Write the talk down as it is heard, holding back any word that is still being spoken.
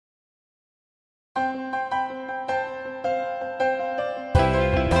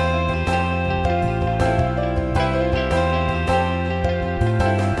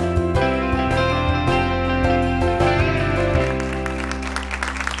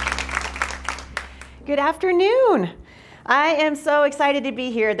Good afternoon. I am so excited to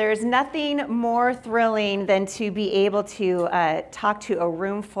be here. There's nothing more thrilling than to be able to talk to a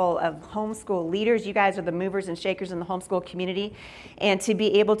room full of homeschool leaders. You guys are the movers and shakers in the homeschool community, and to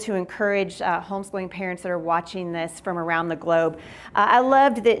be able to encourage homeschooling parents that are watching this from around the globe. I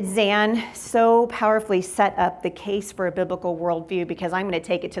loved that Zan so powerfully set up the case for a biblical worldview, because I'm going to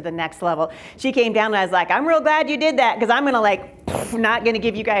take it to the next level. She came down and I was like, I'm real glad you did that, because I'm going to not going to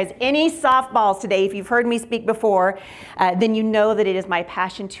give you guys any softballs today. If you've heard me speak before, then you know that it is my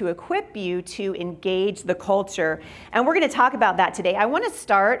passion to equip you to engage the culture. And we're going to talk about that today. I want to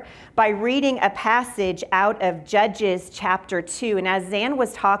start by reading a passage out of Judges chapter 2. And as Zan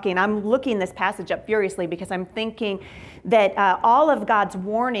was talking, I'm looking this passage up furiously because I'm thinking that all of God's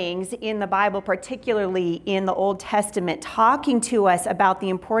warnings in the Bible, particularly in the Old Testament, talking to us about the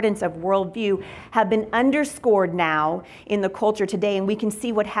importance of worldview, have been underscored now in the culture today, and we can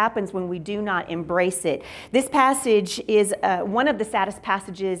see what happens when we do not embrace it. This passage is one of the saddest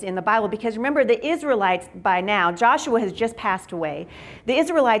passages in the Bible, because remember, the Israelites by now, Joshua has just passed away. The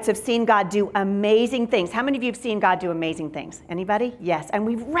Israelites have seen God do amazing things. How many of you have seen God do amazing things? Anybody? Yes. And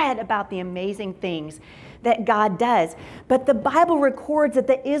we've read about the amazing things that God does. But the Bible records that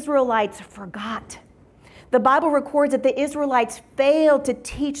the Israelites forgot. The Bible records that the Israelites failed to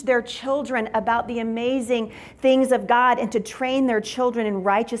teach their children about the amazing things of God and to train their children in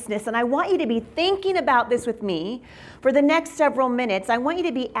righteousness. And I want you to be thinking about this with me for the next several minutes. I want you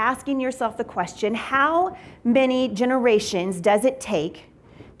to be asking yourself the question, how many generations does it take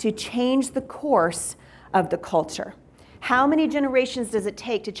to change the course of the culture? How many generations does it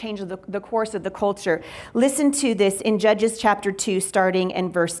take to change the course of the culture? Listen to this in Judges chapter 2, starting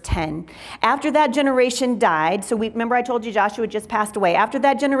in verse 10. After that generation died, so remember I told you Joshua just passed away. After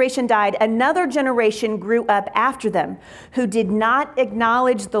that generation died, another generation grew up after them, who did not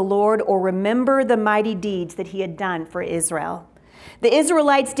acknowledge the Lord or remember the mighty deeds that he had done for Israel. The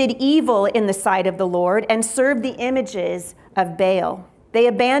Israelites did evil in the sight of the Lord and served the images of Baal. They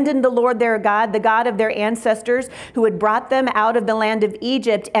abandoned the Lord their God, the God of their ancestors, who had brought them out of the land of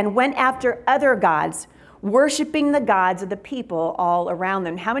Egypt, and went after other gods, worshiping the gods of the people all around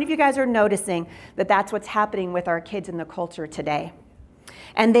them. How many of you guys are noticing that that's what's happening with our kids in the culture today?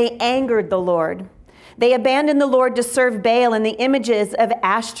 And they angered the Lord. They abandoned the Lord to serve Baal and the images of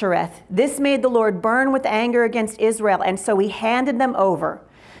Ashtoreth. This made the Lord burn with anger against Israel, and so he handed them over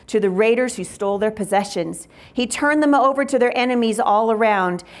to the raiders who stole their possessions. He turned them over to their enemies all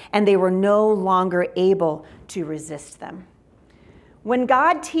around, and they were no longer able to resist them. When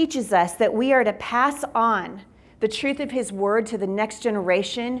God teaches us that we are to pass on the truth of his word to the next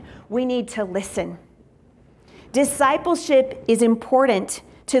generation, we need to listen. Discipleship is important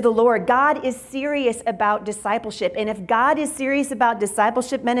to the Lord. God is serious about discipleship. And if God is serious about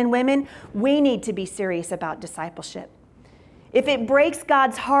discipleship, men and women, we need to be serious about discipleship. If it breaks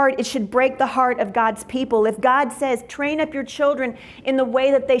God's heart, it should break the heart of God's people. If God says, train up your children in the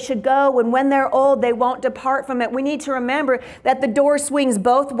way that they should go, and when they're old, they won't depart from it, we need to remember that the door swings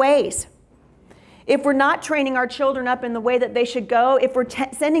both ways. If we're not training our children up in the way that they should go, if we're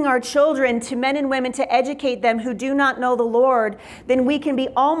sending our children to men and women to educate them who do not know the Lord, then we can be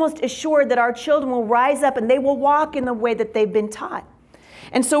almost assured that our children will rise up and they will walk in the way that they've been taught.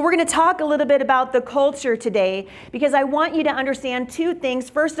 And so we're going to talk a little bit about the culture today, because I want you to understand two things.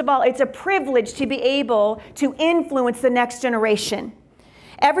 First of all, it's a privilege to be able to influence the next generation.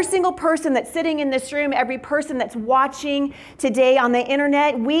 Every single person that's sitting in this room, every person that's watching today on the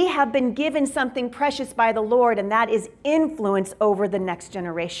internet, we have been given something precious by the Lord, and that is influence over the next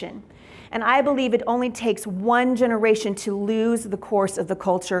generation. And I believe it only takes one generation to lose the course of the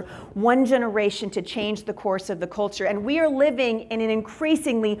culture, one generation to change the course of the culture. And we are living in an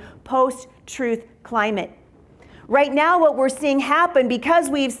increasingly post-truth climate. Right now, what we're seeing happen, because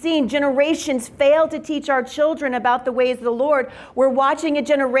we've seen generations fail to teach our children about the ways of the Lord, we're watching a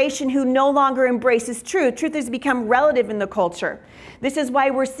generation who no longer embraces truth. Truth has become relative in the culture. This is why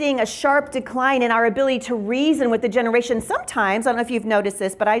we're seeing a sharp decline in our ability to reason with the generation. Sometimes, I don't know if you've noticed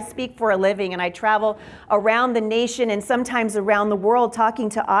this, but I speak for a living and I travel around the nation and sometimes around the world talking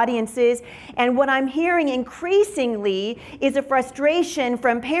to audiences. And what I'm hearing increasingly is a frustration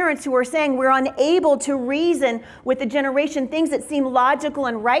from parents who are saying we're unable to reason with the generation things that seem logical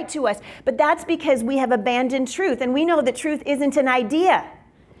and right to us. But that's because we have abandoned truth. And we know that truth isn't an idea.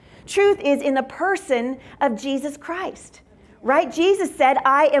 Truth is in the person of Jesus Christ. Right? Jesus said,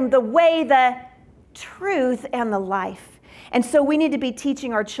 I am the way, the truth, and the life. And so we need to be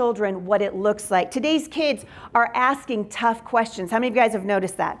teaching our children what it looks like. Today's kids are asking tough questions. How many of you guys have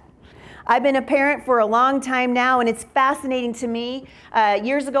noticed that? I've been a parent for a long time now, and it's fascinating to me. Several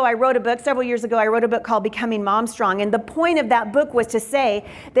years ago, I wrote a book called Becoming Mom Strong. And the point of that book was to say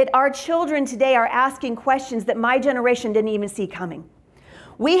that our children today are asking questions that my generation didn't even see coming.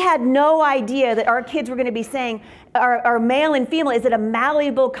 We had no idea that our kids were going to be saying, are male and female, is it a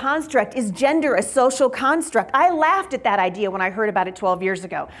malleable construct? Is gender a social construct? I laughed at that idea when I heard about it 12 years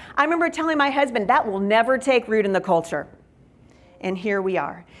ago. I remember telling my husband, that will never take root in the culture. And here we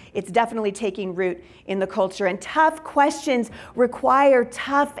are. It's definitely taking root in the culture. And tough questions require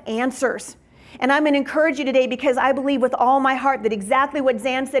tough answers. And I'm going to encourage you today, because I believe with all my heart that exactly what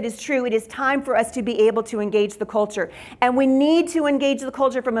Zan said is true. It is time for us to be able to engage the culture. And we need to engage the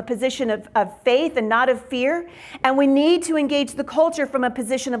culture from a position of faith and not of fear. And we need to engage the culture from a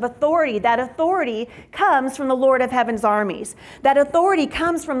position of authority. That authority comes from the Lord of Heaven's armies. That authority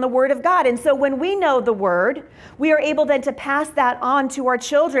comes from the Word of God. And so when we know the Word, we are able then to pass that on to our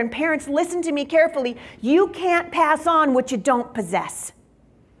children. Parents, listen to me carefully. You can't pass on what you don't possess.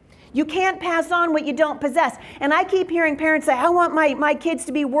 You can't pass on what you don't possess. And I keep hearing parents say, I want my kids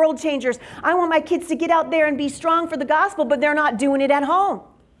to be world changers. I want my kids to get out there and be strong for the gospel, but they're not doing it at home.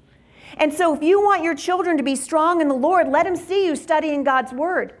 And so if you want your children to be strong in the Lord, let them see you studying God's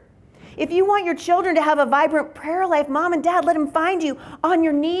Word. If you want your children to have a vibrant prayer life, mom and dad, let them find you on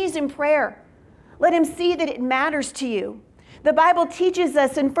your knees in prayer. Let them see that it matters to you. The Bible teaches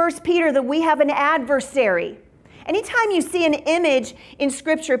us in 1 Peter that we have an adversary. Anytime you see an image in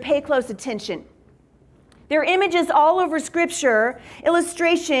Scripture, pay close attention. There are images all over Scripture,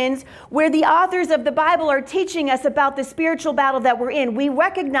 illustrations, where the authors of the Bible are teaching us about the spiritual battle that we're in. We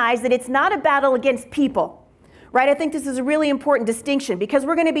recognize that it's not a battle against people, right? I think this is a really important distinction, because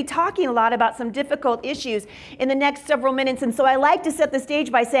we're going to be talking a lot about some difficult issues in the next several minutes. And so I like to set the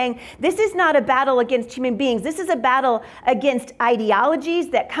stage by saying this is not a battle against human beings. This is a battle against ideologies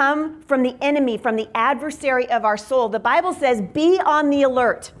that come from the enemy, from the adversary of our soul. The Bible says, be on the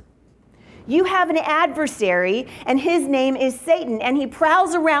alert. You have an adversary, and his name is Satan, and he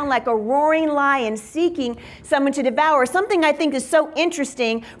prowls around like a roaring lion seeking someone to devour. Something I think is so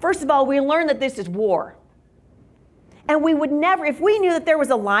interesting. First of all, we learn that this is war. And we would never, if we knew that there was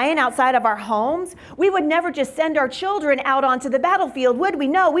a lion outside of our homes, we would never just send our children out onto the battlefield, would we?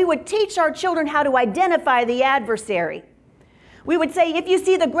 No, we would teach our children how to identify the adversary. We would say, if you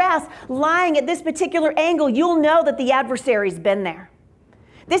see the grass lying at this particular angle, you'll know that the adversary's been there.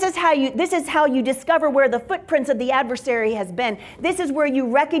 This is how you discover where the footprints of the adversary has been. This is where you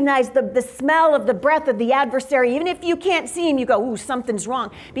recognize the smell of the breath of the adversary. Even if you can't see him, you go, ooh, something's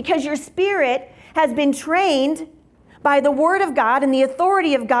wrong. Because your spirit has been trained by the Word of God and the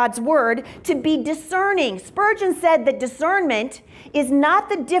authority of God's Word to be discerning. Spurgeon said that discernment is not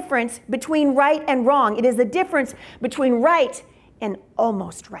the difference between right and wrong. It is the difference between right and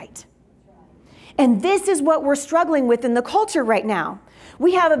almost right. And this is what we're struggling with in the culture right now.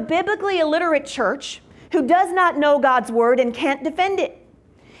 We have a biblically illiterate church who does not know God's Word and can't defend it.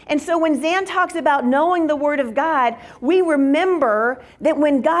 And so when Zan talks about knowing the Word of God, we remember that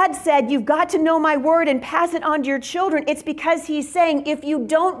when God said, you've got to know my Word and pass it on to your children, it's because he's saying, if you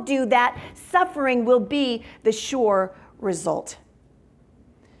don't do that, suffering will be the sure result.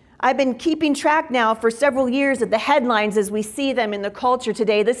 I've been keeping track now for several years of the headlines as we see them in the culture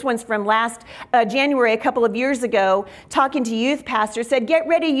today. This one's from last January, a couple of years ago, talking to youth pastors, said, get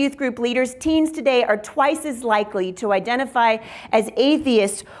ready, youth group leaders. Teens today are twice as likely to identify as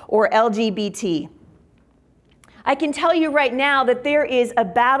atheist or LGBT. I can tell you right now that there is a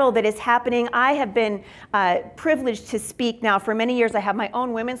battle that is happening. I have been privileged to speak now for many years. I have my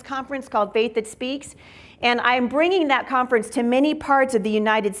own women's conference called Faith That Speaks. And I'm bringing that conference to many parts of the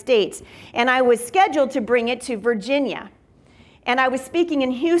United States. And I was scheduled to bring it to Virginia. And I was speaking in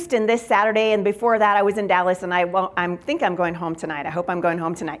Houston this Saturday, and before that I was in Dallas, and I think I'm going home tonight. I hope I'm going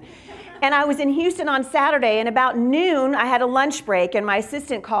home tonight. And I was in Houston on Saturday, and about noon I had a lunch break, and my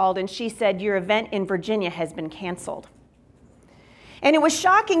assistant called, and she said, your event in Virginia has been canceled. And it was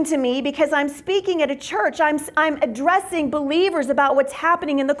shocking to me because I'm speaking at a church. I'm addressing believers about what's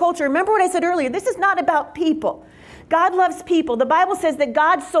happening in the culture. Remember what I said earlier, this is not about people. God loves people. The Bible says that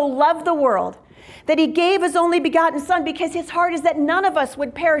God so loved the world that he gave his only begotten Son because his heart is that none of us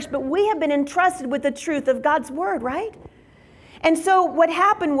would perish, but we have been entrusted with the truth of God's Word, right? And so what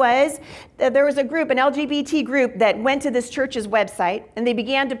happened was there was a group, an LGBT group, that went to this church's website, and they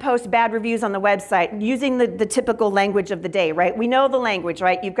began to post bad reviews on the website using the typical language of the day, right? We know the language,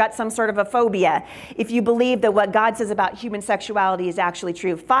 right? You've got some sort of a phobia if you believe that what God says about human sexuality is actually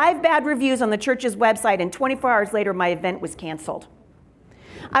true. 5 bad reviews on the church's website, and 24 hours later, my event was canceled.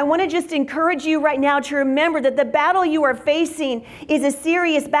 I want to just encourage you right now to remember that the battle you are facing is a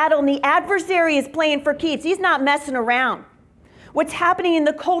serious battle, and the adversary is playing for keeps. He's not messing around. What's happening in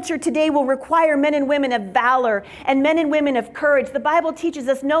the culture today will require men and women of valor and men and women of courage. The Bible teaches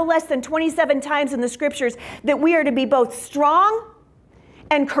us no less than 27 times in the scriptures that we are to be both strong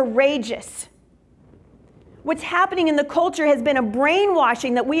and courageous. What's happening in the culture has been a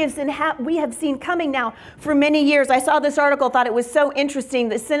brainwashing that we have seen coming now for many years. I saw this article, thought it was so interesting,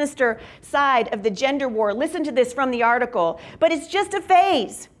 the sinister side of the gender war. Listen to this from the article. But it's just a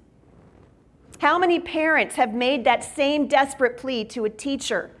phase. How many parents have made that same desperate plea to a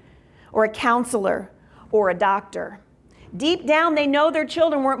teacher or a counselor or a doctor? Deep down, they know their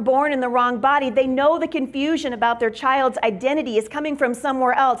children weren't born in the wrong body. They know the confusion about their child's identity is coming from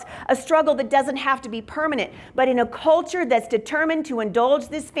somewhere else, a struggle that doesn't have to be permanent. But in a culture that's determined to indulge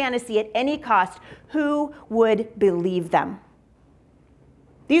this fantasy at any cost, who would believe them?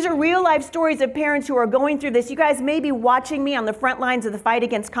 These are real-life stories of parents who are going through this. You guys may be watching me on the front lines of the fight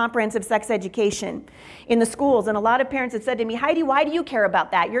against comprehensive sex education in the schools. And a lot of parents have said to me, Heidi, why do you care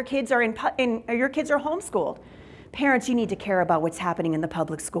about that? Your kids are homeschooled. Parents, you need to care about what's happening in the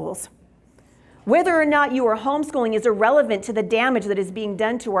public schools. Whether or not you are homeschooling is irrelevant to the damage that is being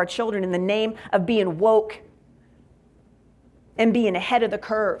done to our children in the name of being woke and being ahead of the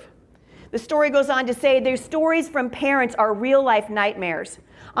curve. The story goes on to say their stories from parents are real-life nightmares.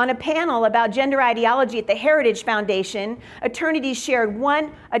 On a panel about gender ideology at the Heritage Foundation, attorneys shared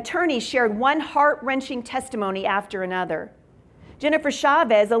one heart-wrenching testimony after another. Jennifer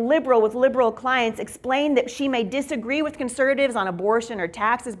Chavez, a liberal with liberal clients, explained that she may disagree with conservatives on abortion or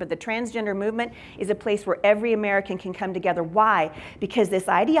taxes, but the transgender movement is a place where every American can come together. Why? Because this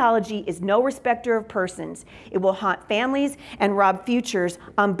ideology is no respecter of persons. It will haunt families and rob futures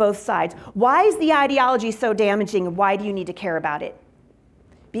on both sides. Why is the ideology so damaging, and why do you need to care about it?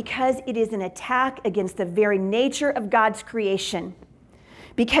 Because it is an attack against the very nature of God's creation.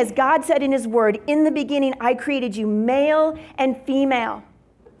 Because God said in his word, in the beginning, I created you male and female.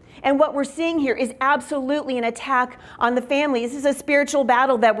 And what we're seeing here is absolutely an attack on the family. This is a spiritual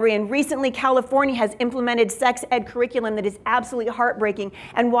battle that we're in. Recently, California has implemented sex ed curriculum that is absolutely heartbreaking,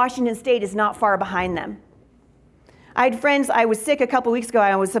 and Washington State is not far behind them. I had friends, I was sick a couple weeks ago.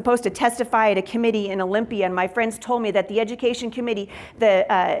 I was supposed to testify at a committee in Olympia, and my friends told me that the education committee,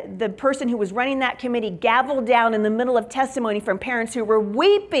 the person who was running that committee gavelled down in the middle of testimony from parents who were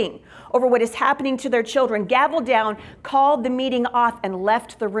weeping over what is happening to their children, gavelled down, called the meeting off, and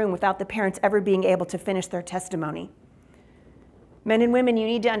left the room without the parents ever being able to finish their testimony. Men and women, you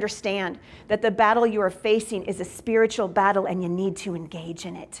need to understand that the battle you are facing is a spiritual battle, and you need to engage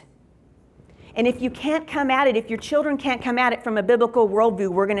in it. And if you can't come at it, if your children can't come at it from a biblical worldview,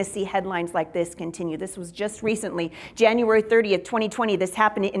 we're going to see headlines like this continue. This was just recently, January 30th, 2020. This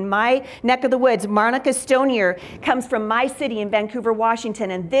happened in my neck of the woods. Monica Stonier comes from my city in Vancouver,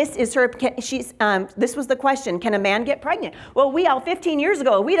 Washington, and this is her. This was the question: can a man get pregnant? Well, 15 years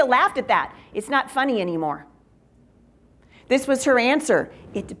ago, we'd have laughed at that. It's not funny anymore. This was her answer: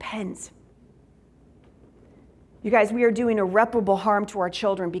 it depends. You guys, we are doing irreparable harm to our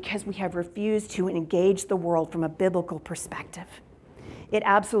children because we have refused to engage the world from a biblical perspective. It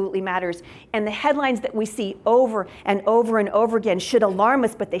absolutely matters. And the headlines that we see over and over and over again should alarm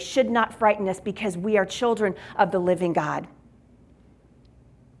us, but they should not frighten us because we are children of the living God.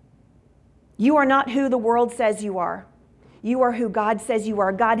 You are not who the world says you are. You are who God says you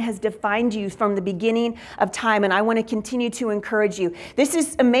are. God has defined you from the beginning of time, and I want to continue to encourage you. This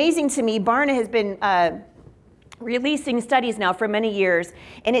is amazing to me. Barna has been releasing studies now for many years,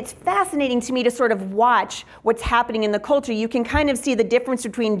 and it's fascinating to me to sort of watch what's happening in the culture. You can kind of see the difference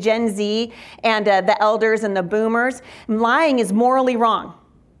between Gen Z and the elders and the boomers. Lying is morally wrong.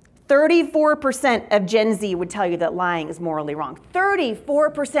 34% of Gen Z would tell you that lying is morally wrong.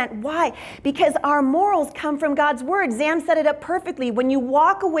 34%. Why? Because our morals come from God's word. Zam set it up perfectly. When you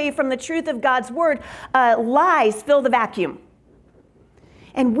walk away from the truth of God's word, lies fill the vacuum.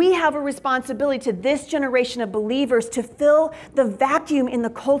 And we have a responsibility to this generation of believers to fill the vacuum in the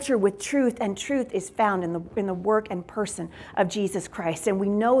culture with truth, and truth is found in the work and person of Jesus Christ. And we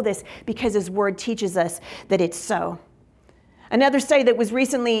know this because his word teaches us that it's so. Another study that was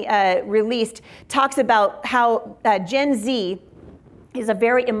recently released talks about how Gen Z is a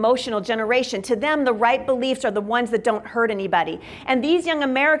very emotional generation. To them, the right beliefs are the ones that don't hurt anybody. And these young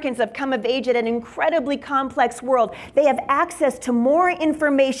Americans have come of age in an incredibly complex world. They have access to more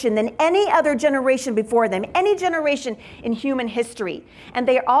information than any other generation before them, any generation in human history. And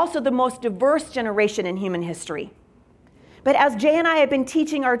they are also the most diverse generation in human history. But as Jay and I have been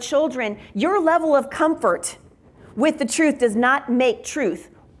teaching our children, your level of comfort with the truth does not make truth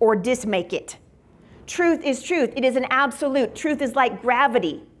or dismake it. Truth is truth. It is an absolute. Truth is like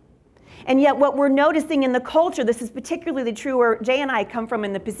gravity. And yet what we're noticing in the culture, this is particularly true where Jay and I come from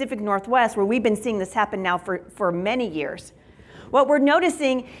in the Pacific Northwest, where we've been seeing this happen now for many years. What we're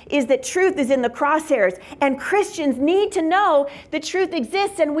noticing is that truth is in the crosshairs, and Christians need to know that truth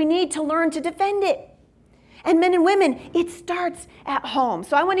exists, and we need to learn to defend it. And men and women, it starts at home.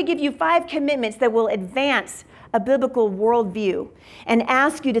 So I want to give you 5 commitments that will advance a biblical worldview and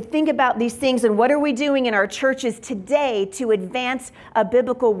ask you to think about these things and what are we doing in our churches today to advance a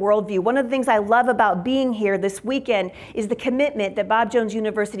biblical worldview. One of the things I love about being here this weekend is the commitment that Bob Jones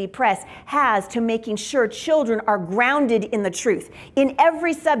University Press has to making sure children are grounded in the truth in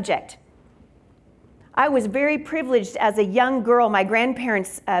every subject. I was very privileged as a young girl. My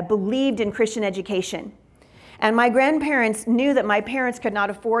grandparents believed in Christian education. And my grandparents knew that my parents could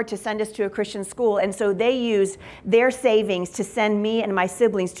not afford to send us to a Christian school, and so they used their savings to send me and my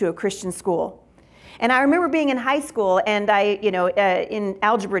siblings to a Christian school. And I remember being in high school, and in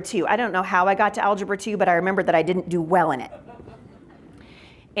Algebra 2. I don't know how I got to Algebra 2, but I remember that I didn't do well in it.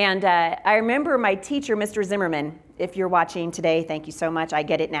 And I remember my teacher, Mr. Zimmerman. If you're watching today, thank you so much. I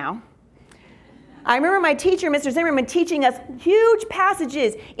get it now. I remember my teacher, Mr. Zimmerman, teaching us huge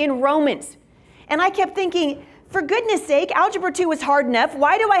passages in Romans. And I kept thinking, for goodness sake, Algebra 2 was hard enough.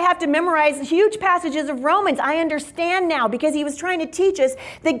 Why do I have to memorize huge passages of Romans? I understand now, because he was trying to teach us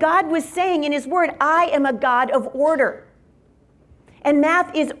that God was saying in his word, I am a God of order. And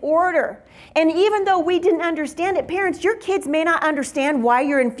math is order. And even though we didn't understand it, parents, your kids may not understand why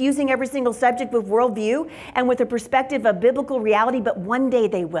you're infusing every single subject with worldview and with a perspective of biblical reality, but one day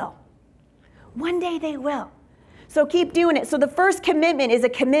they will. One day they will. So keep doing it. So the first commitment is a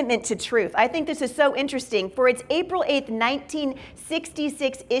commitment to truth. I think this is so interesting. For its April 8th,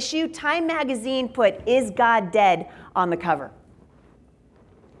 1966 issue, Time magazine put, "Is God Dead?" on the cover.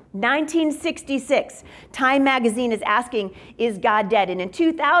 1966, Time magazine is asking, is God dead? And in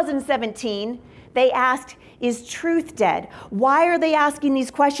 2017, they asked, is truth dead? Why are they asking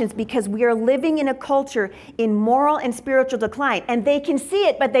these questions? Because we are living in a culture in moral and spiritual decline, and they can see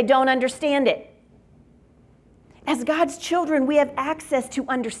it, but they don't understand it. As God's children, we have access to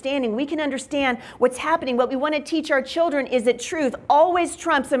understanding. We can understand what's happening. What we want to teach our children is that truth always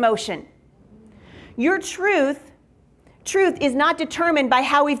trumps emotion. Your truth is not determined by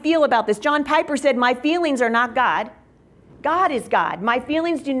how we feel about this. John Piper said, my feelings are not God. God is God. My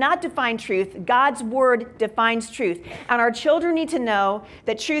feelings do not define truth. God's word defines truth. And our children need to know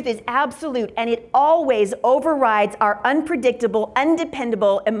that truth is absolute, and it always overrides our unpredictable,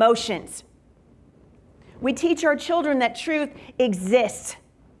 undependable emotions. We teach our children that truth exists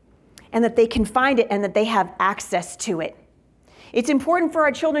and that they can find it and that they have access to it. It's important for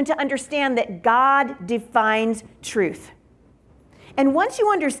our children to understand that God defines truth. And once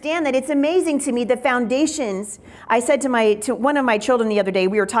you understand that, it's amazing to me the foundations. I said to one of my children the other day,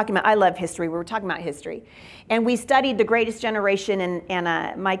 we were talking about, I love history, we were talking about history. And we studied the greatest generation,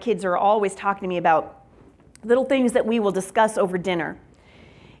 and my kids are always talking to me about little things that we will discuss over dinner.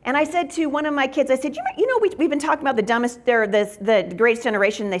 And I said to one of my kids, I said, you know, we've been talking about the greatest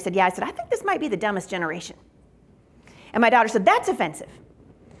generation. And they said, yeah. I said, I think this might be the dumbest generation. And my daughter said, that's offensive.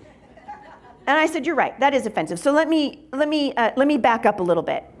 And I said, you're right, that is offensive. So let me back up a little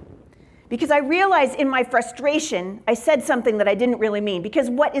bit. Because I realized in my frustration, I said something that I didn't really mean. Because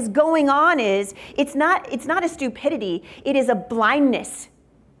what is going on is, it's not a stupidity, it is a blindness.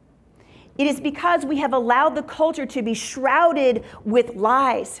 It is because we have allowed the culture to be shrouded with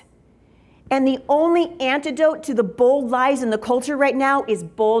lies. And the only antidote to the bold lies in the culture right now is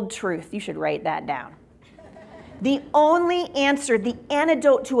bold truth. You should write that down. The only answer, the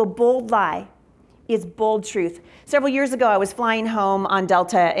antidote to a bold lie is bold truth. Several years ago, I was flying home on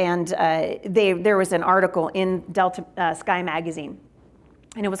Delta, and there was an article in Delta Sky magazine,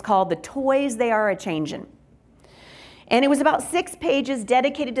 and it was called "The Toys They Are A-Changin'." And it was about 6 pages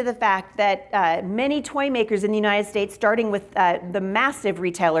dedicated to the fact that many toy makers in the United States, starting with the massive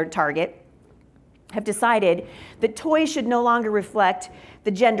retailer Target, have decided that toys should no longer reflect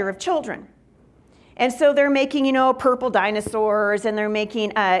the gender of children. And so they're making, purple dinosaurs, and they're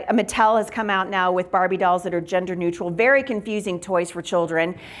making, Mattel has come out now with Barbie dolls that are gender neutral, very confusing toys for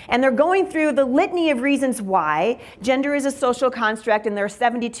children. And they're going through the litany of reasons why. Gender is a social construct, and there are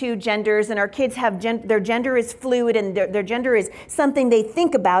 72 genders, and our kids have, their gender is fluid, and their gender is something they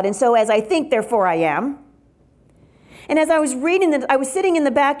think about. And so as I think, therefore I am. And as I was reading this, I was sitting in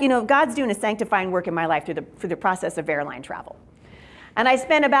the back, God's doing a sanctifying work in my life through the process of airline travel. And I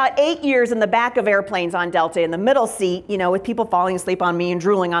spent about 8 years in the back of airplanes on Delta in the middle seat, with people falling asleep on me and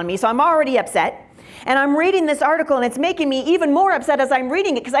drooling on me. So I'm already upset. And I'm reading this article, and it's making me even more upset as I'm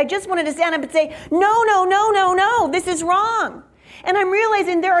reading it, because I just wanted to stand up and say, no, no, no, no, no, this is wrong. And I'm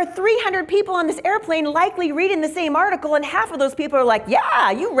realizing there are 300 people on this airplane likely reading the same article, and half of those people are like,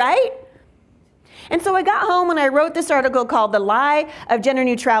 yeah, you right. And so I got home and I wrote this article called The Lie of Gender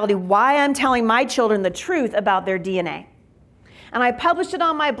Neutrality, Why I'm Telling My Children the Truth About Their DNA. And I published it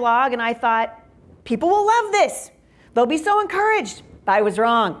on my blog, and I thought, people will love this. They'll be so encouraged. But I was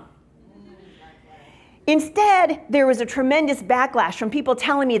wrong. Instead, there was a tremendous backlash from people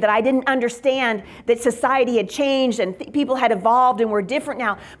telling me that I didn't understand that society had changed and people had evolved and were different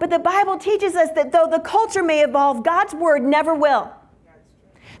now. But the Bible teaches us that though the culture may evolve, God's word never will.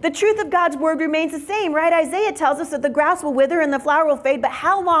 The truth of God's word remains the same, right? Isaiah tells us that the grass will wither and the flower will fade, but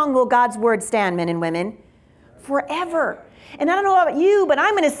how long will God's word stand, men and women? Forever. And I don't know about you, but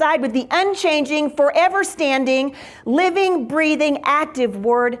I'm going to side with the unchanging, forever standing, living, breathing, active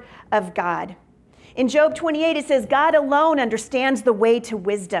word of God. In Job 28, it says, God alone understands the way to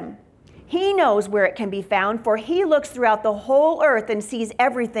wisdom. He knows where it can be found, for he looks throughout the whole earth and sees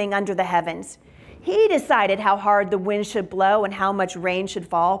everything under the heavens. He decided how hard the wind should blow and how much rain should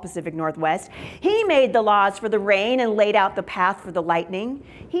fall, Pacific Northwest. He made the laws for the rain and laid out the path for the lightning.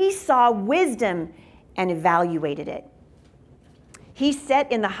 He saw wisdom and evaluated it. He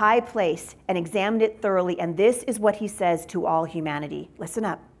sat in the high place and examined it thoroughly, and this is what he says to all humanity. Listen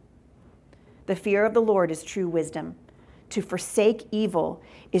up. The fear of the Lord is true wisdom. To forsake evil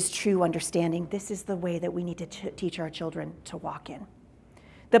is true understanding. This is the way that we need to teach our children to walk in.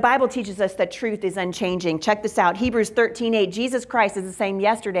 The Bible teaches us that truth is unchanging. Check this out. Hebrews 13:8. Jesus Christ is the same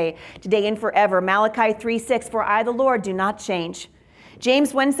yesterday, today, and forever. Malachi 3:6. For I, the Lord, do not change.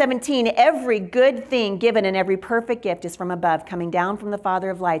 James 1:17. Every good thing given and every perfect gift is from above, coming down from the Father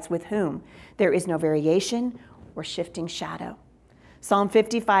of lights, with whom there is no variation or shifting shadow. Psalm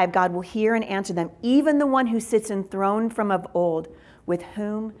 55, God will hear and answer them, even the one who sits enthroned from of old, with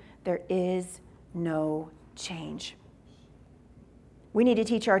whom there is no change. We need to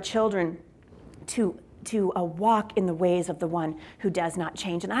teach our children to walk in the ways of the one who does not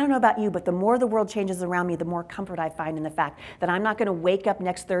change. And I don't know about you, but the more the world changes around me, the more comfort I find in the fact that I'm not going to wake up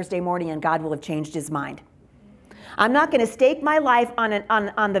next Thursday morning and God will have changed his mind. I'm not going to stake my life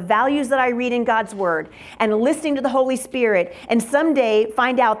on the values that I read in God's word and listening to the Holy Spirit and someday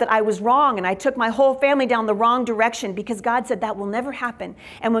find out that I was wrong and I took my whole family down the wrong direction, because God said that will never happen.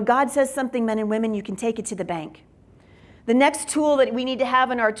 And when God says something, men and women, you can take it to the bank. The next tool that we need to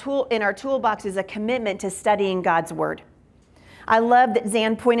have in our toolbox is a commitment to studying God's word. I love that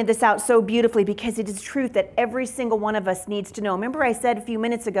Zan pointed this out so beautifully, because it is truth that every single one of us needs to know. Remember I said a few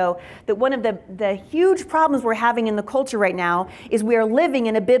minutes ago that one of the huge problems we're having in the culture right now is we are living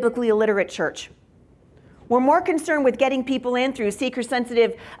in a biblically illiterate church. We're more concerned with getting people in through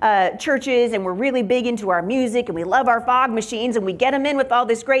seeker-sensitive churches, and we're really big into our music, and we love our fog machines, and we get them in with all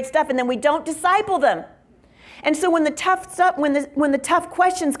this great stuff, and then we don't disciple them. And so when the tough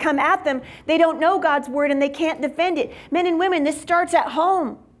questions come at them, they don't know God's word and they can't defend it. Men and women, this starts at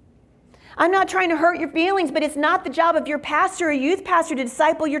home. I'm not trying to hurt your feelings, but it's not the job of your pastor or youth pastor to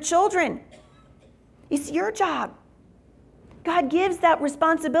disciple your children. It's your job. God gives that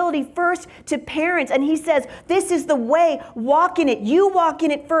responsibility first to parents, and he says, this is the way, walk in it. You walk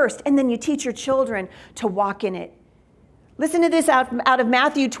in it first, and then you teach your children to walk in it. Listen to this out of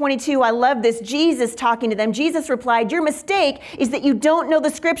Matthew 22. I love this. Jesus talking to them. Jesus replied, your mistake is that you don't know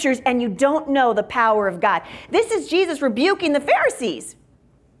the scriptures and you don't know the power of God. This is Jesus rebuking the Pharisees.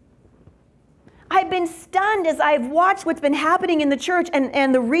 I've been stunned as I've watched what's been happening in the church,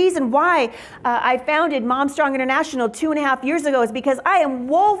 and the reason why I founded Mom Strong International 2.5 years ago is because I am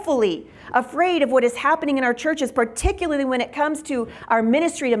woefully afraid of what is happening in our churches, particularly when it comes to our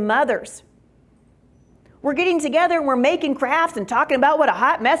ministry to mothers. We're getting together and we're making crafts and talking about what a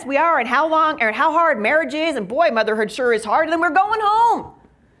hot mess we are and how long or how hard marriage is, and boy, motherhood sure is hard, and then we're going home.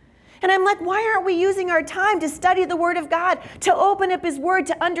 And I'm like, why aren't we using our time to study the Word of God, to open up His Word,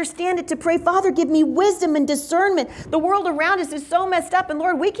 to understand it, to pray, Father, give me wisdom and discernment. The world around us is so messed up, and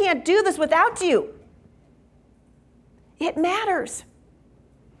Lord, we can't do this without you. It matters.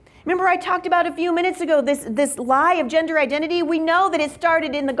 Remember I talked about a few minutes ago this lie of gender identity? We know that it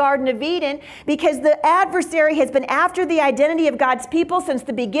started in the Garden of Eden because the adversary has been after the identity of God's people since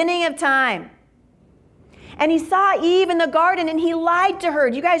the beginning of time. And he saw Eve in the garden and he lied to her.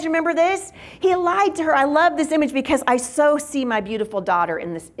 Do you guys remember this? He lied to her. I love this image because I so see my beautiful daughter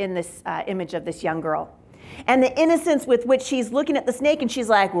in this image of this young girl. And the innocence with which she's looking at the snake and she's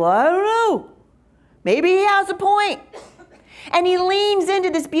like, well, I don't know. Maybe he has a point. And he leans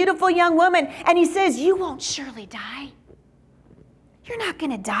into this beautiful young woman and he says, you won't surely die. You're not going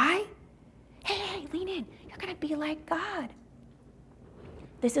to die. Hey, lean in. You're going to be like God.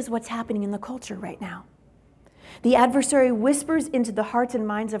 This is what's happening in the culture right now. The adversary whispers into the hearts and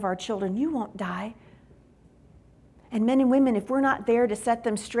minds of our children, you won't die. And men and women, if we're not there to set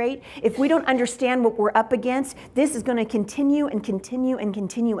them straight, if we don't understand what we're up against, this is going to continue and continue and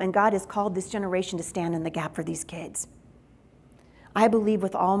continue. And God has called this generation to stand in the gap for these kids. I believe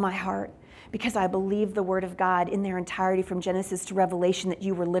with all my heart, because I believe the Word of God in their entirety from Genesis to Revelation, that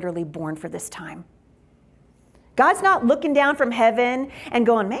you were literally born for this time. God's not looking down from heaven and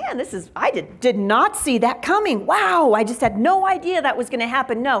going, man, I did not see that coming. Wow, I just had no idea that was going to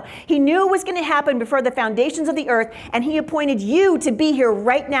happen. No, he knew it was going to happen before the foundations of the earth, and he appointed you to be here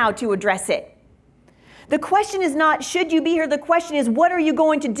right now to address it. The question is not, should you be here? The question is, what are you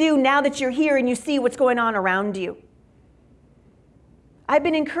going to do now that you're here and you see what's going on around you? I've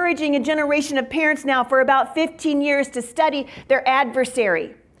been encouraging a generation of parents now for about 15 years to study their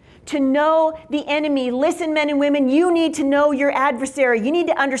adversary, to know the enemy. Listen, men and women, you need to know your adversary. You need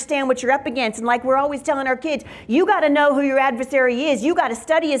to understand what you're up against. And like we're always telling our kids, you got to know who your adversary is. You got to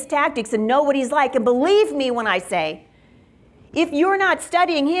study his tactics and know what he's like. And believe me when I say, if you're not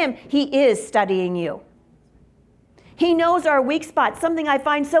studying him, he is studying you. He knows our weak spots. Something I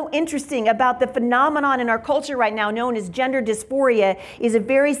find so interesting about the phenomenon in our culture right now known as gender dysphoria is a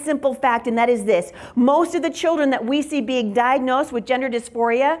very simple fact, and that is this. Most of the children that we see being diagnosed with gender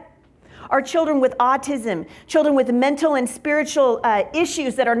dysphoria are children with autism, children with mental and spiritual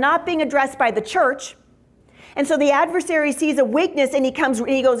issues that are not being addressed by the church. And so the adversary sees a weakness and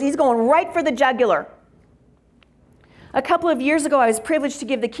he's going right for the jugular. A couple of years ago, I was privileged to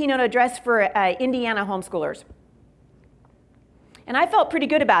give the keynote address for Indiana homeschoolers. And I felt pretty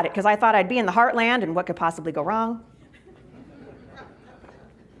good about it because I thought I'd be in the heartland and what could possibly go wrong.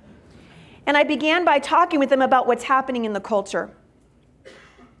 And I began by talking with them about what's happening in the culture.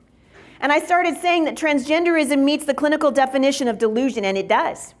 And I started saying that transgenderism meets the clinical definition of delusion, and it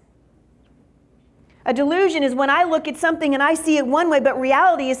does. A delusion is when I look at something and I see it one way, but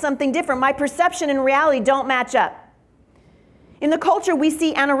reality is something different. My perception and reality don't match up. In the culture, we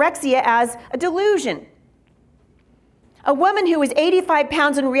see anorexia as a delusion. A woman who is 85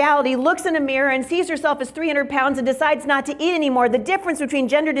 pounds in reality looks in a mirror and sees herself as 300 pounds and decides not to eat anymore. The difference between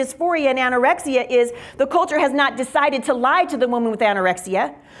gender dysphoria and anorexia is the culture has not decided to lie to the woman with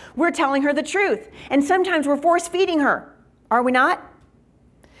anorexia. We're telling her the truth. And sometimes we're force-feeding her. Are we not?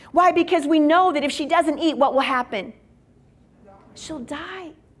 Why? Because we know that if she doesn't eat, what will happen? She'll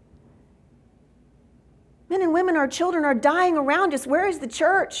die. Men and women, our children are dying around us. Where is the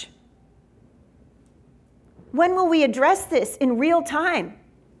church? When will we address this in real time?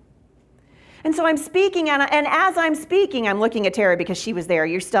 And so I'm speaking, and as I'm speaking, I'm looking at Tara because she was there.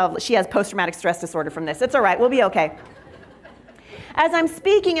 She has post-traumatic stress disorder from this. It's all right. We'll be okay. As I'm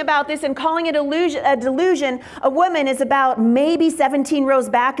speaking about this and calling it a delusion, a woman is about maybe 17 rows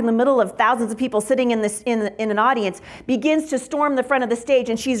back in the middle of thousands of people sitting in an audience, begins to storm the front of the stage,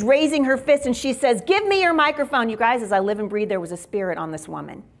 and she's raising her fist, and she says, "Give me your microphone." You guys, as I live and breathe, there was a spirit on this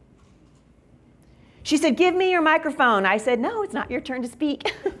woman. She said, "Give me your microphone." I said, "No, it's not your turn to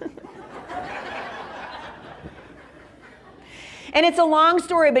speak." And it's a long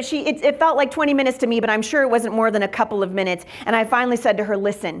story, but it felt like 20 minutes to me, but I'm sure it wasn't more than a couple of minutes. And I finally said to her,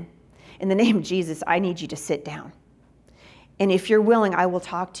 "Listen, in the name of Jesus, I need you to sit down. And if you're willing, I will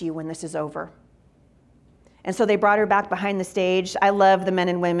talk to you when this is over." And so they brought her back behind the stage. I love the men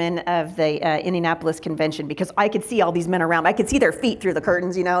and women of the Indianapolis convention because I could see all these men around. I could see their feet through the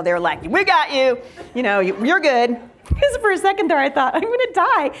curtains, you know. They're like, "We got you. You know, you're good." Because for a second there I thought, I'm going to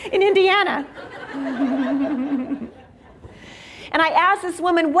die in Indiana. And I asked this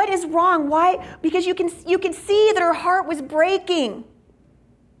woman, "What is wrong? Why?" Because you can see that her heart was breaking.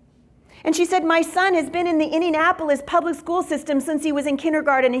 And she said, "My son has been in the Indianapolis public school system since he was in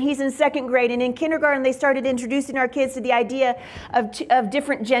kindergarten, and he's in second grade. And in kindergarten, they started introducing our kids to the idea of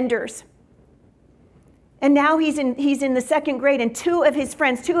different genders. And now he's in the second grade, and two of his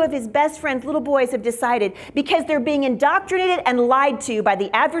best friends, little boys, have decided, because they're being indoctrinated and lied to by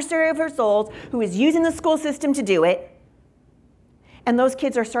the adversary of our souls, who is using the school system to do it. And those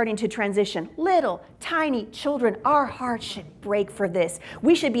kids are starting to transition. Little, tiny children, our hearts should break for this.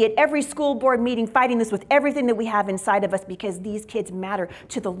 We should be at every school board meeting fighting this with everything that we have inside of us, because these kids matter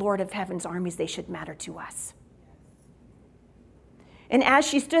to the Lord of Heaven's armies. They should matter to us." And as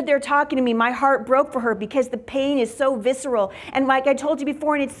she stood there talking to me, my heart broke for her because the pain is so visceral. And like I told you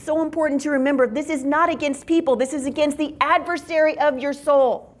before, and it's so important to remember, this is not against people. This is against the adversary of your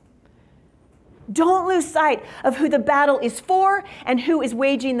soul. Don't lose sight of who the battle is for and who is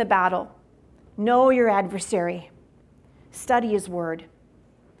waging the battle. Know your adversary. Study his word.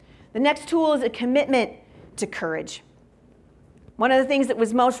 The next tool is a commitment to courage. One of the things that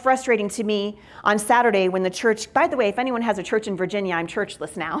was most frustrating to me on Saturday when the church, by the way, if anyone has a church in Virginia, I'm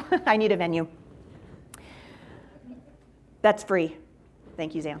churchless now. I need a venue. That's free.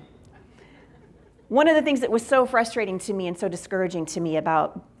 Thank you, Zan. One of the things that was so frustrating to me and so discouraging to me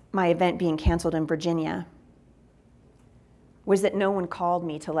about my event being canceled in Virginia was that no one called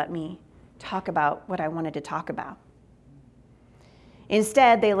me to let me talk about what I wanted to talk about.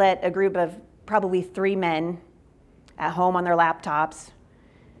 Instead, they let a group of probably 3 men at home on their laptops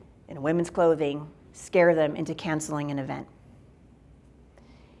in women's clothing scare them into canceling an event.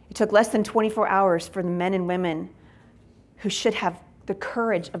 It took less than 24 hours for the men and women who should have the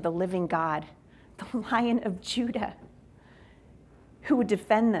courage of the living God, the Lion of Judah, who would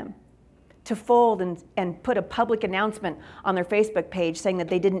defend them, to fold and put a public announcement on their Facebook page saying that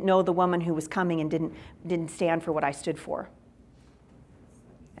they didn't know the woman who was coming and didn't stand for what I stood for.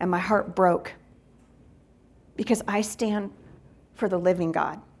 And my heart broke because I stand for the living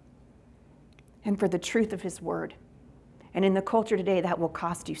God and for the truth of his word. And in the culture today, that will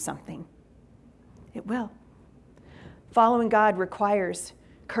cost you something. It will. Following God requires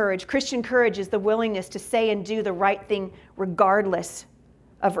courage. Christian courage is the willingness to say and do the right thing regardless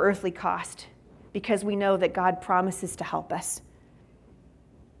of earthly cost, because we know that God promises to help us.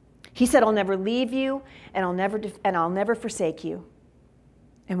 He said, I'll never leave you and I'll never forsake you.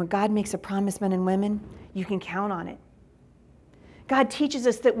 And when God makes a promise, men and women, you can count on it. God teaches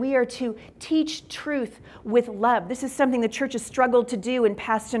us that we are to teach truth with love. This is something the church has struggled to do in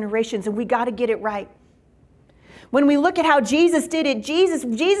past generations, and we got to get it right. When we look at how Jesus did it, Jesus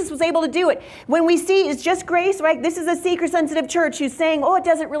was able to do it. When we see it's just grace, right? This is a seeker-sensitive church who's saying, oh, it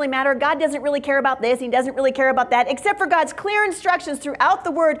doesn't really matter. God doesn't really care about this. He doesn't really care about that, except for God's clear instructions throughout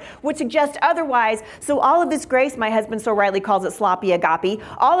the word would suggest otherwise. So all of this grace, my husband so rightly calls it sloppy agape,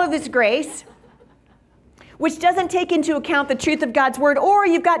 all of this grace, which doesn't take into account the truth of God's word, or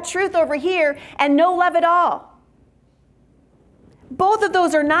you've got truth over here and no love at all. Both of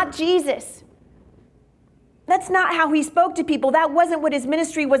those are not Jesus. That's not how he spoke to people. That wasn't what his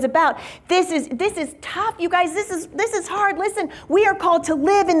ministry was about. This is tough, you guys. This is hard. Listen, we are called to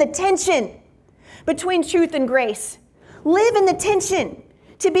live in the tension between truth and grace. Live in the tension,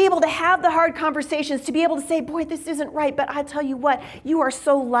 to be able to have the hard conversations, to be able to say, boy, this isn't right, but I tell you what, you are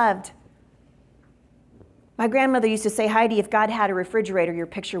so loved. My grandmother used to say, Heidi, if God had a refrigerator, your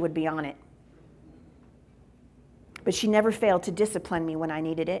picture would be on it. But she never failed to discipline me when I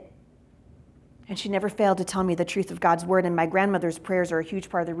needed it. And she never failed to tell me the truth of God's word. And my grandmother's prayers are a huge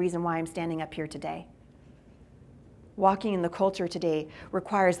part of the reason why I'm standing up here today. Walking in the culture today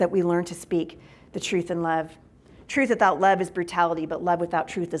requires that we learn to speak the truth in love. Truth without love is brutality, but love without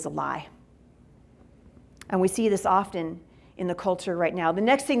truth is a lie. And we see this often in the culture right now. The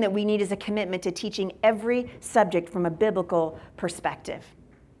next thing that we need is a commitment to teaching every subject from a biblical perspective.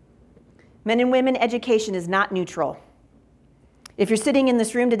 Men and women, education is not neutral. If you're sitting in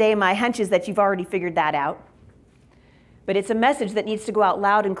this room today, my hunch is that you've already figured that out. But it's a message that needs to go out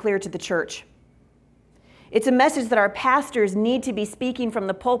loud and clear to the church. It's a message that our pastors need to be speaking from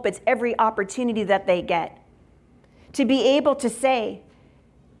the pulpits every opportunity that they get. To be able to say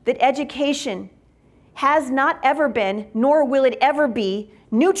that education has not ever been, nor will it ever be,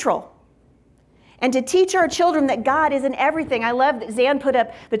 neutral. And to teach our children that God is in everything. I love that Zan put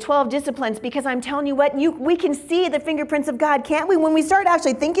up the 12 disciplines, because I'm telling you what, we can see the fingerprints of God, can't we? When we start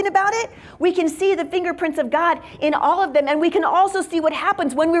actually thinking about it, we can see the fingerprints of God in all of them. And we can also see what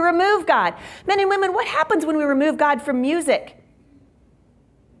happens when we remove God. Men and women, what happens when we remove God from music?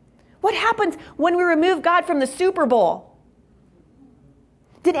 What happens when we remove God from the Super Bowl?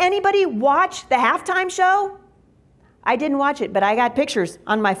 Did anybody watch the halftime show? I didn't watch it, but I got pictures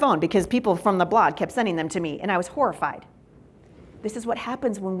on my phone because people from the blog kept sending them to me, and I was horrified. This is what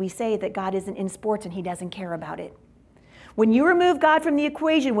happens when we say that God isn't in sports and he doesn't care about it. When you remove God from the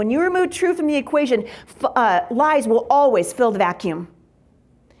equation, when you remove truth from the equation, lies will always fill the vacuum.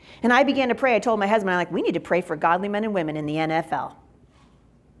 And I began to pray. I told my husband, we need to pray for godly men and women in the NFL.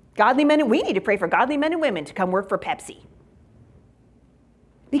 We need to pray for godly men and women to come work for Pepsi.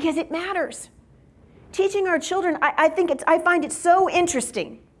 Because it matters. Teaching our children, I find it so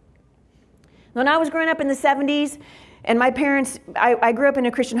interesting. When I was growing up in the 70s, and my parents, I grew up in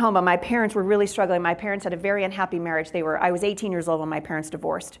a Christian home, but my parents were really struggling. My parents had a very unhappy marriage. I was 18 years old when my parents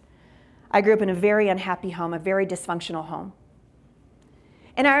divorced. I grew up in a very unhappy home, a very dysfunctional home.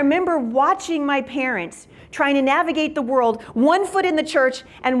 And I remember watching my parents trying to navigate the world, one foot in the church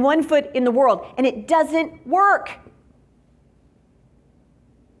and one foot in the world, and it doesn't work.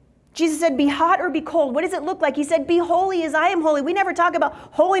 Jesus said, be hot or be cold. What does it look like? He said, be holy as I am holy. We never talk about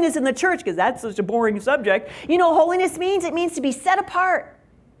holiness in the church because that's such a boring subject. You know what holiness means? It means to be set apart.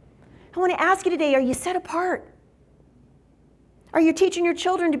 I want to ask you today, are you set apart? Are you teaching your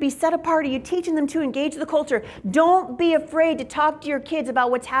children to be set apart? Are you teaching them to engage the culture? Don't be afraid to talk to your kids about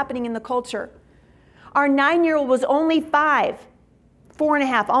what's happening in the culture. Our 9-year-old was only 4 and a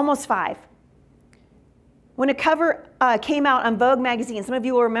half, almost 5. When a cover came out on Vogue magazine, some of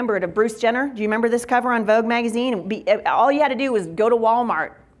you will remember it, of Bruce Jenner. Do you remember this cover on Vogue magazine? All you had to do was go to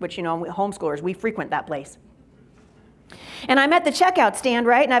Walmart, which, you know, homeschoolers, we frequent that place. And I'm at the checkout stand,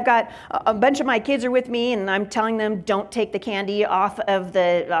 right? And I've got a bunch of my kids are with me, and I'm telling them, don't take the candy off of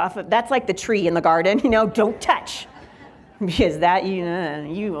that's like the tree in the garden, you know, don't touch. Because that,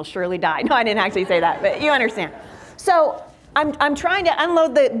 you will surely die. No, I didn't actually say that, but you understand. So I'm trying to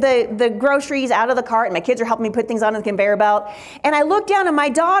unload the groceries out of the cart, and my kids are helping me put things on the conveyor belt. And I look down, and my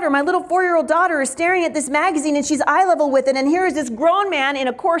daughter, my little 4-year-old daughter, is staring at this magazine, and she's eye level with it. And here is this grown man in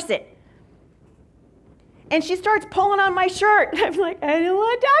a corset. And she starts pulling on my shirt. I'm like, I don't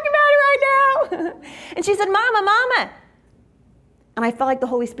want to talk about it right now. And she said, Mama, Mama. And I felt like the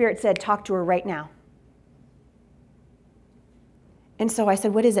Holy Spirit said, talk to her right now. And so I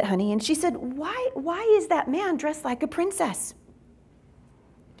said, what is it, honey? And she said, why is that man dressed like a princess?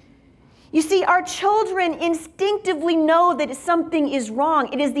 You see, our children instinctively know that something is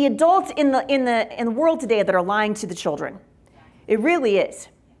wrong. It is the adults in the world today that are lying to the children. It really is.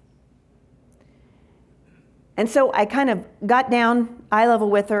 And so I kind of got down eye level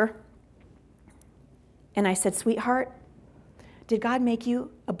with her, and I said, sweetheart, did God make you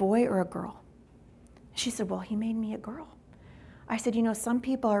a boy or a girl? She said, well, he made me a girl. I said, you know, some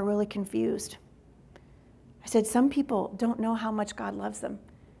people are really confused. I said, some people don't know how much God loves them.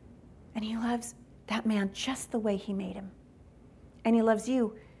 And he loves that man just the way he made him. And he loves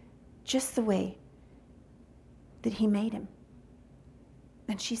you just the way that he made him.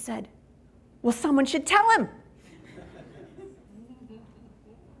 And she said, well, someone should tell him.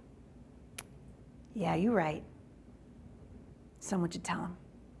 Yeah, you're right. Someone should tell him.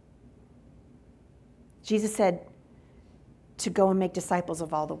 Jesus said to go and make disciples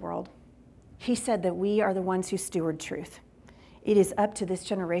of all the world. He said that we are the ones who steward truth. It is up to this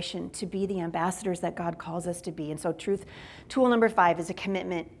generation to be the ambassadors that God calls us to be. And so truth, tool number 5 is a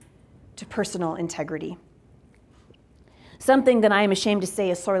commitment to personal integrity. Something that I am ashamed to say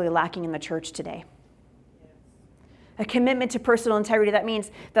is sorely lacking in the church today. A commitment to personal integrity. That means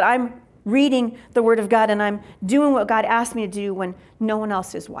that I'm reading the Word of God and I'm doing what God asked me to do when no one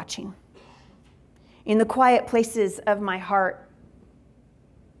else is watching. In the quiet places of my heart.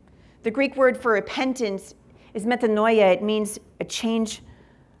 The Greek word for repentance is metanoia. It means a change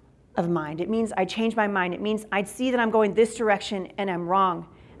of mind. It means I change my mind. It means I see that I'm going this direction and I'm wrong,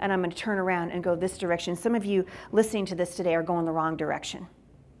 and I'm going to turn around and go this direction. Some of you listening to this today are going the wrong direction.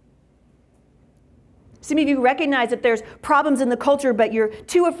 Some of you recognize that there's problems in the culture, but you're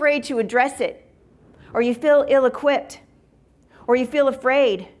too afraid to address it. Or you feel ill-equipped. Or you feel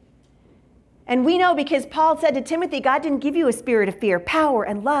afraid. And we know because Paul said to Timothy, God didn't give you a spirit of fear, power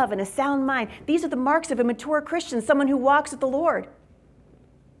and love and a sound mind. These are the marks of a mature Christian, someone who walks with the Lord.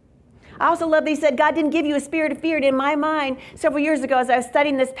 I also love that he said, God didn't give you a spirit of fear. And in my mind, several years ago, as I was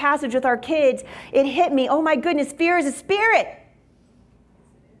studying this passage with our kids, it hit me, oh my goodness, fear is a spirit.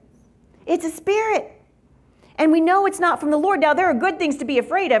 It's a spirit. And we know it's not from the Lord. Now, there are good things to be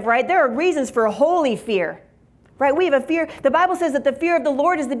afraid of, right? There are reasons for a holy fear, right? We have a fear. The Bible says that the fear of the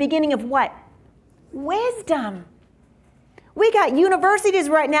Lord is the beginning of what? Wisdom. We got universities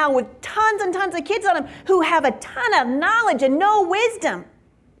right now with tons and tons of kids on them who have a ton of knowledge and no wisdom.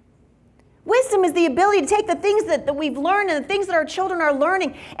 Wisdom is the ability to take the things that we've learned and the things that our children are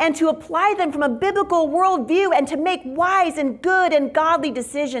learning and to apply them from a biblical worldview and to make wise and good and godly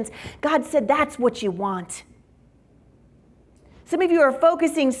decisions. God said that's what you want. Some of you are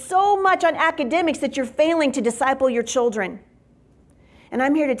focusing so much on academics that you're failing to disciple your children. And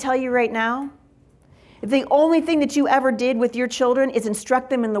I'm here to tell you right now, if the only thing that you ever did with your children is instruct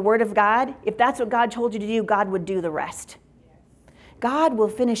them in the Word of God, if that's what God told you to do, God would do the rest. God will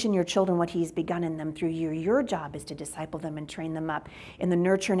finish in your children what He's begun in them through you. Your job is to disciple them and train them up in the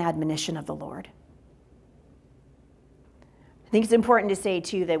nurture and admonition of the Lord. I think it's important to say,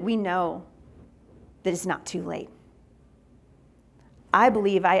 too, that we know that it's not too late. I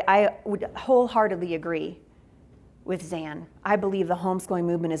believe, I would wholeheartedly agree with Zan. I believe the homeschooling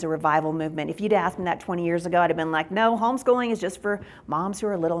movement is a revival movement. If you'd asked me that 20 years ago, I'd have been like, no, homeschooling is just for moms who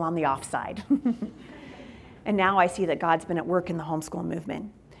are a little on the offside. And now I see that God's been at work in the homeschool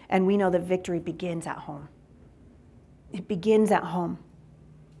movement. And we know that victory begins at home. It begins at home.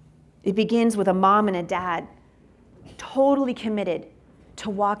 It begins with a mom and a dad totally committed to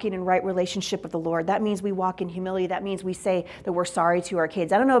walking in right relationship with the Lord. That means we walk in humility. That means we say that we're sorry to our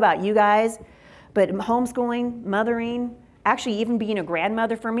kids. I don't know about you guys, but homeschooling, mothering, actually even being a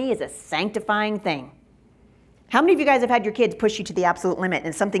grandmother for me is a sanctifying thing. How many of you guys have had your kids push you to the absolute limit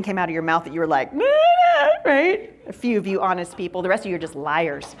and something came out of your mouth that you were like, right? A few of you honest people. The rest of you are just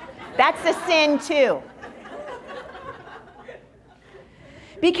liars. That's a sin too.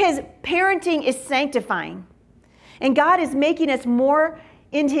 Because parenting is sanctifying. And God is making us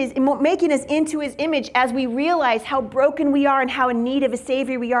making us into his image as we realize how broken we are and how in need of a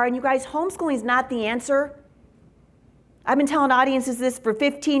Savior we are. And you guys, homeschooling is not the answer. I've been telling audiences this for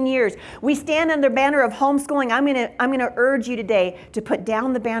 15 years. We stand under the banner of homeschooling. I'm going to urge you today to put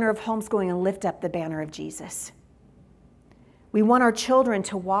down the banner of homeschooling and lift up the banner of Jesus. We want our children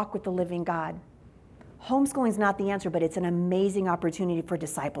to walk with the living God. Homeschooling is not the answer, but it's an amazing opportunity for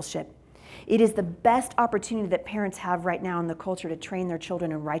discipleship. It is the best opportunity that parents have right now in the culture to train their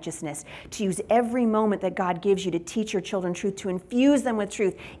children in righteousness, to use every moment that God gives you to teach your children truth, to infuse them with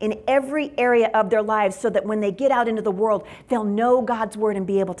truth in every area of their lives so that when they get out into the world, they'll know God's word and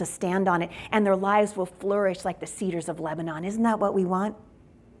be able to stand on it, and their lives will flourish like the cedars of Lebanon. Isn't that what we want?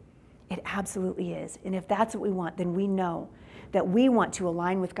 It absolutely is. And if that's what we want, then we know that we want to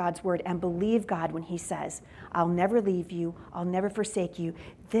align with God's word and believe God when he says, I'll never leave you, I'll never forsake you.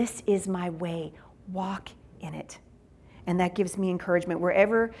 This is my way. Walk in it. And that gives me encouragement.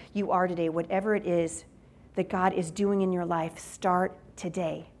 Wherever you are today, whatever it is that God is doing in your life, start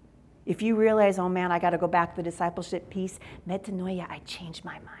today. If you realize, oh man, I got to go back to the discipleship piece, metanoia, I changed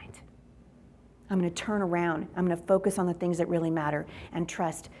my mind. I'm going to turn around. I'm going to focus on the things that really matter and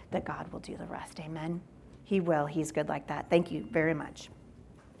trust that God will do the rest. Amen. He will. He's good like that. Thank you very much.